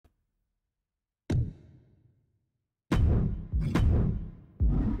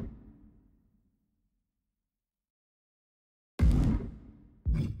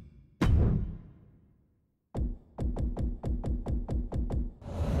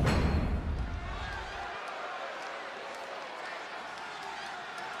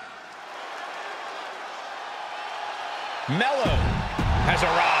Mello has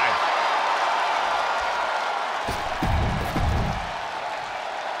arrived.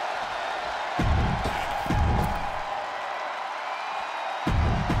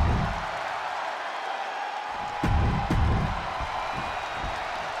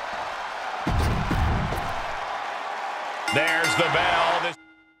 There's the bell. This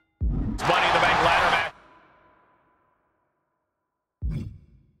Money in the Bank ladder match.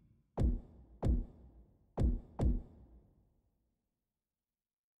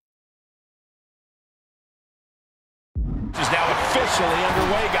 Is now officially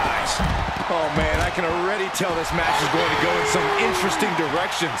underway, guys. Oh, man, I can already tell this match is going to go in some interesting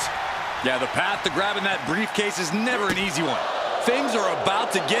directions. Yeah, the path to grabbing that briefcase is never an easy one. Things are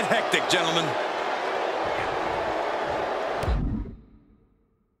about to get hectic, gentlemen.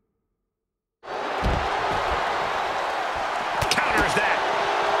 Counters that.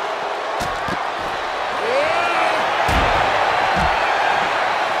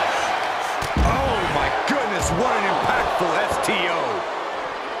 Oh, my goodness, what an impactful STO.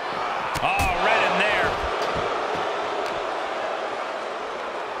 Oh, right in there.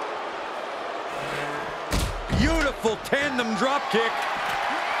 Beautiful tandem drop kick.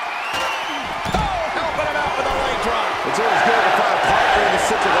 Oh, helping him out with a leg drop. It's always good to find a partner in a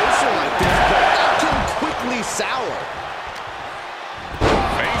situation like this, but that can quickly sour.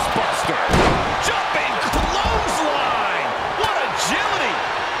 Face buster. Jumping clothesline. What agility.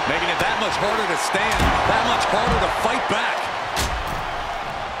 Making it that much harder to stand, that much harder to fight back.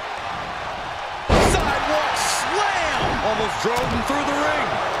 Sidewalk slam. Almost drove him through the ring.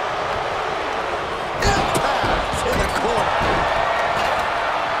 Impact in the corner.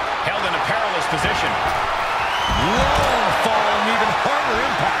 Held in a perilous position. Long fall and even harder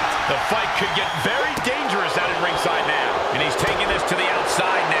impact. The fight could get very dangerous out at ringside now. And he's taking this to the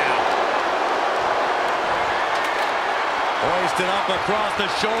outside now. Hoisted up across the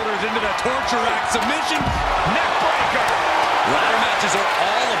shoulders into the torture rack submission. Neckbreaker. Ladder matches are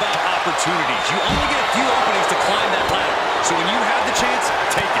all about opportunities. You only get a few openings to climb that ladder. So when you have the chance,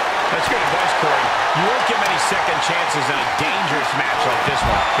 take it. That's good advice, Corey. You won't get many second chances in a dangerous match like this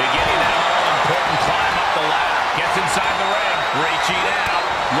one. Beginning that all-important climb up the ladder. Gets inside the ring. Reaching out.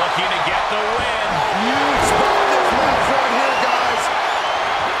 Looking to get the win. Huge spot this leads right here, guys.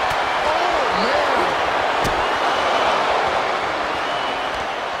 Oh, man.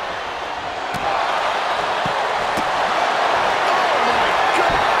 Oh, my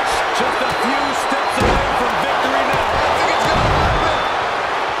gosh. Just a few steps away from victory now. I think it's going to happen.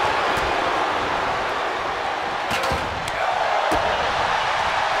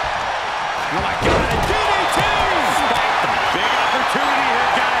 Oh, my God. DDT! Spiked him. Big opportunity here,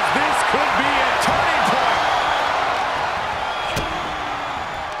 guys. This could be a turning point.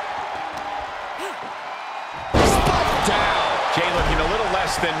 Spike down. Jay looking a little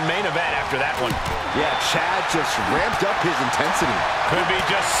less than main event after that one. Yeah, Chad just ramped up his intensity. Could be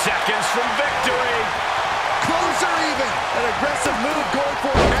just seconds from victory. Closer even. An aggressive move going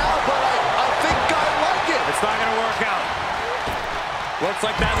for it now, but I think I like it. It's not going to work out. Looks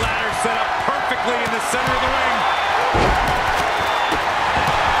like that ladder set up perfectly in the center of the ring.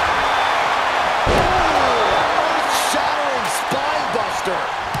 Shattering spine buster.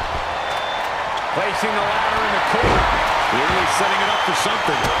 Placing the ladder in the corner. Really setting it up for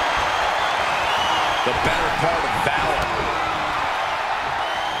something. The better part of valor.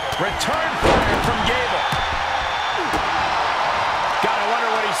 Return fire from Gable. Gotta wonder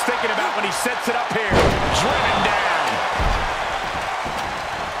what he's thinking about when he sets it up here. Driven down.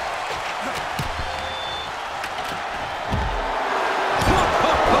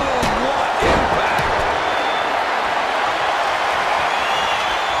 What impact!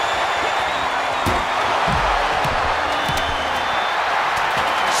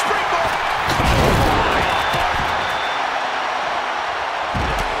 Springboard.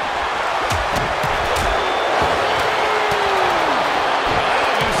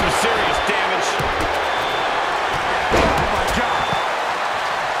 That'll do some serious damage. Oh my God!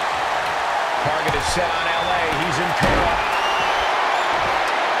 Target is set on LA. He's in peril.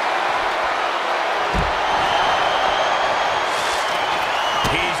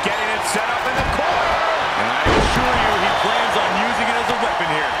 He's getting it set up in the corner. And I assure you, he plans on using it as a weapon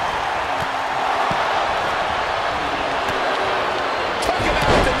here. Took him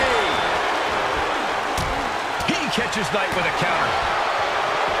out the knee. He catches Knight with a counter.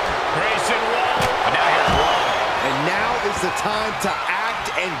 Grayson Waller. Now here's Waller. And now is the time to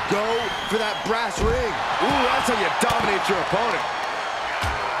act and go for that brass ring. Ooh, that's how you dominate your opponent.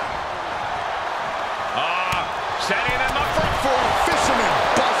 Setting him up for a For a fisherman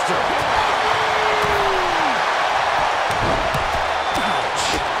buster.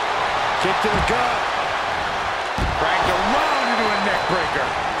 to the gut. Dragged around into a neck breaker.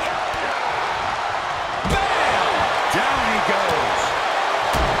 Bam! Down he goes.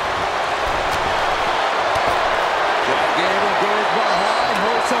 Jack Gable goes behind,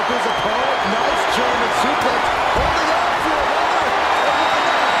 holds up his opponent. Nice German suplex. Holding on for another. Oh, why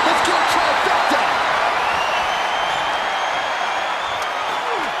not? Let's get a trifecta.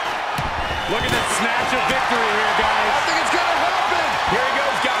 Look at that snatch of victory here, guys. I think it's going to happen. Here he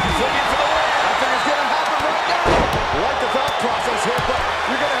goes, guys, looking for the win. I think it's going to happen right now. I like the thought process here, but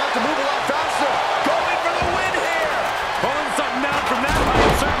you're going to have to move a lot faster. Going for the win here. Pulling something out from that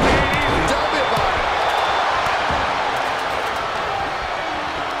height certainly ain't easy. Tell me about it.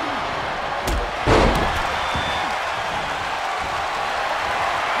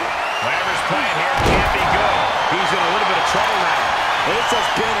 Whatever's playing here can't be good. He's in a little bit of trouble now. This has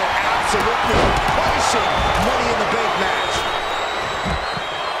been an absolutely punishing Money in the Bank match.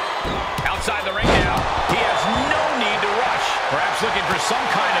 Outside the ring now. He has no need to rush. Perhaps looking for some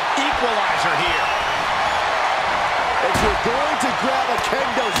kind of equalizer here. If you're going to grab a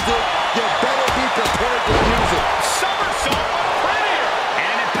kendo stick, you better be prepared to use it. Somersault premier.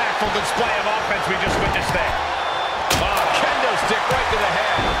 An impactful display of offense we just witnessed there. Oh, kendo stick right to the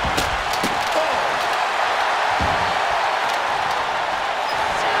head.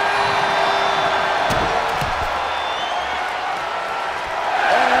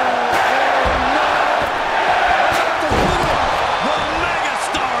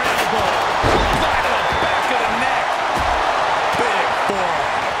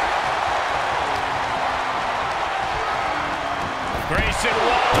 Grayson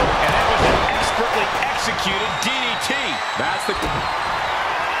Waller, and that was an expertly executed DDT. That's the...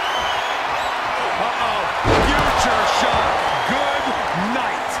 Uh-oh. Future shock. Good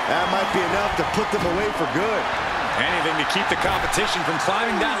night. That might be enough to put them away for good. Anything to keep the competition from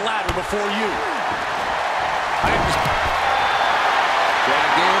climbing that ladder before you. Jack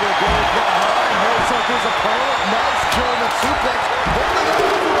Gable goes behind, holds up his opponent. Nice German suplex. Holding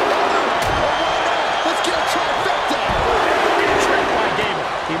on for another. Oh, why not? Let's get a trifecta. Tricked by Gable.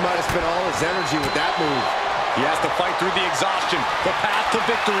 He might have spent all his energy with that move. He has to fight through the exhaustion. The path to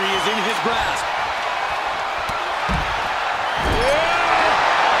victory is in his grasp.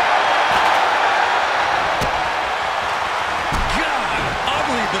 God,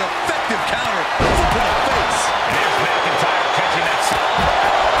 ugly but effective counter. Foot to the face. And there's McIntyre catching that.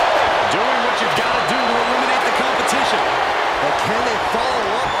 Doing what you've got to do to eliminate the competition. But can they follow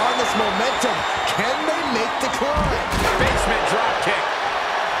up on this momentum? Can they make the climb? Basement drop kick.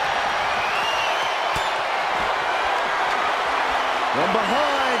 From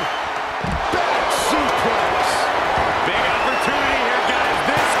behind. Back suplex. Big opportunity here, guys.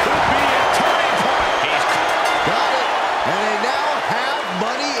 This could be a turning point. He's Got it. And they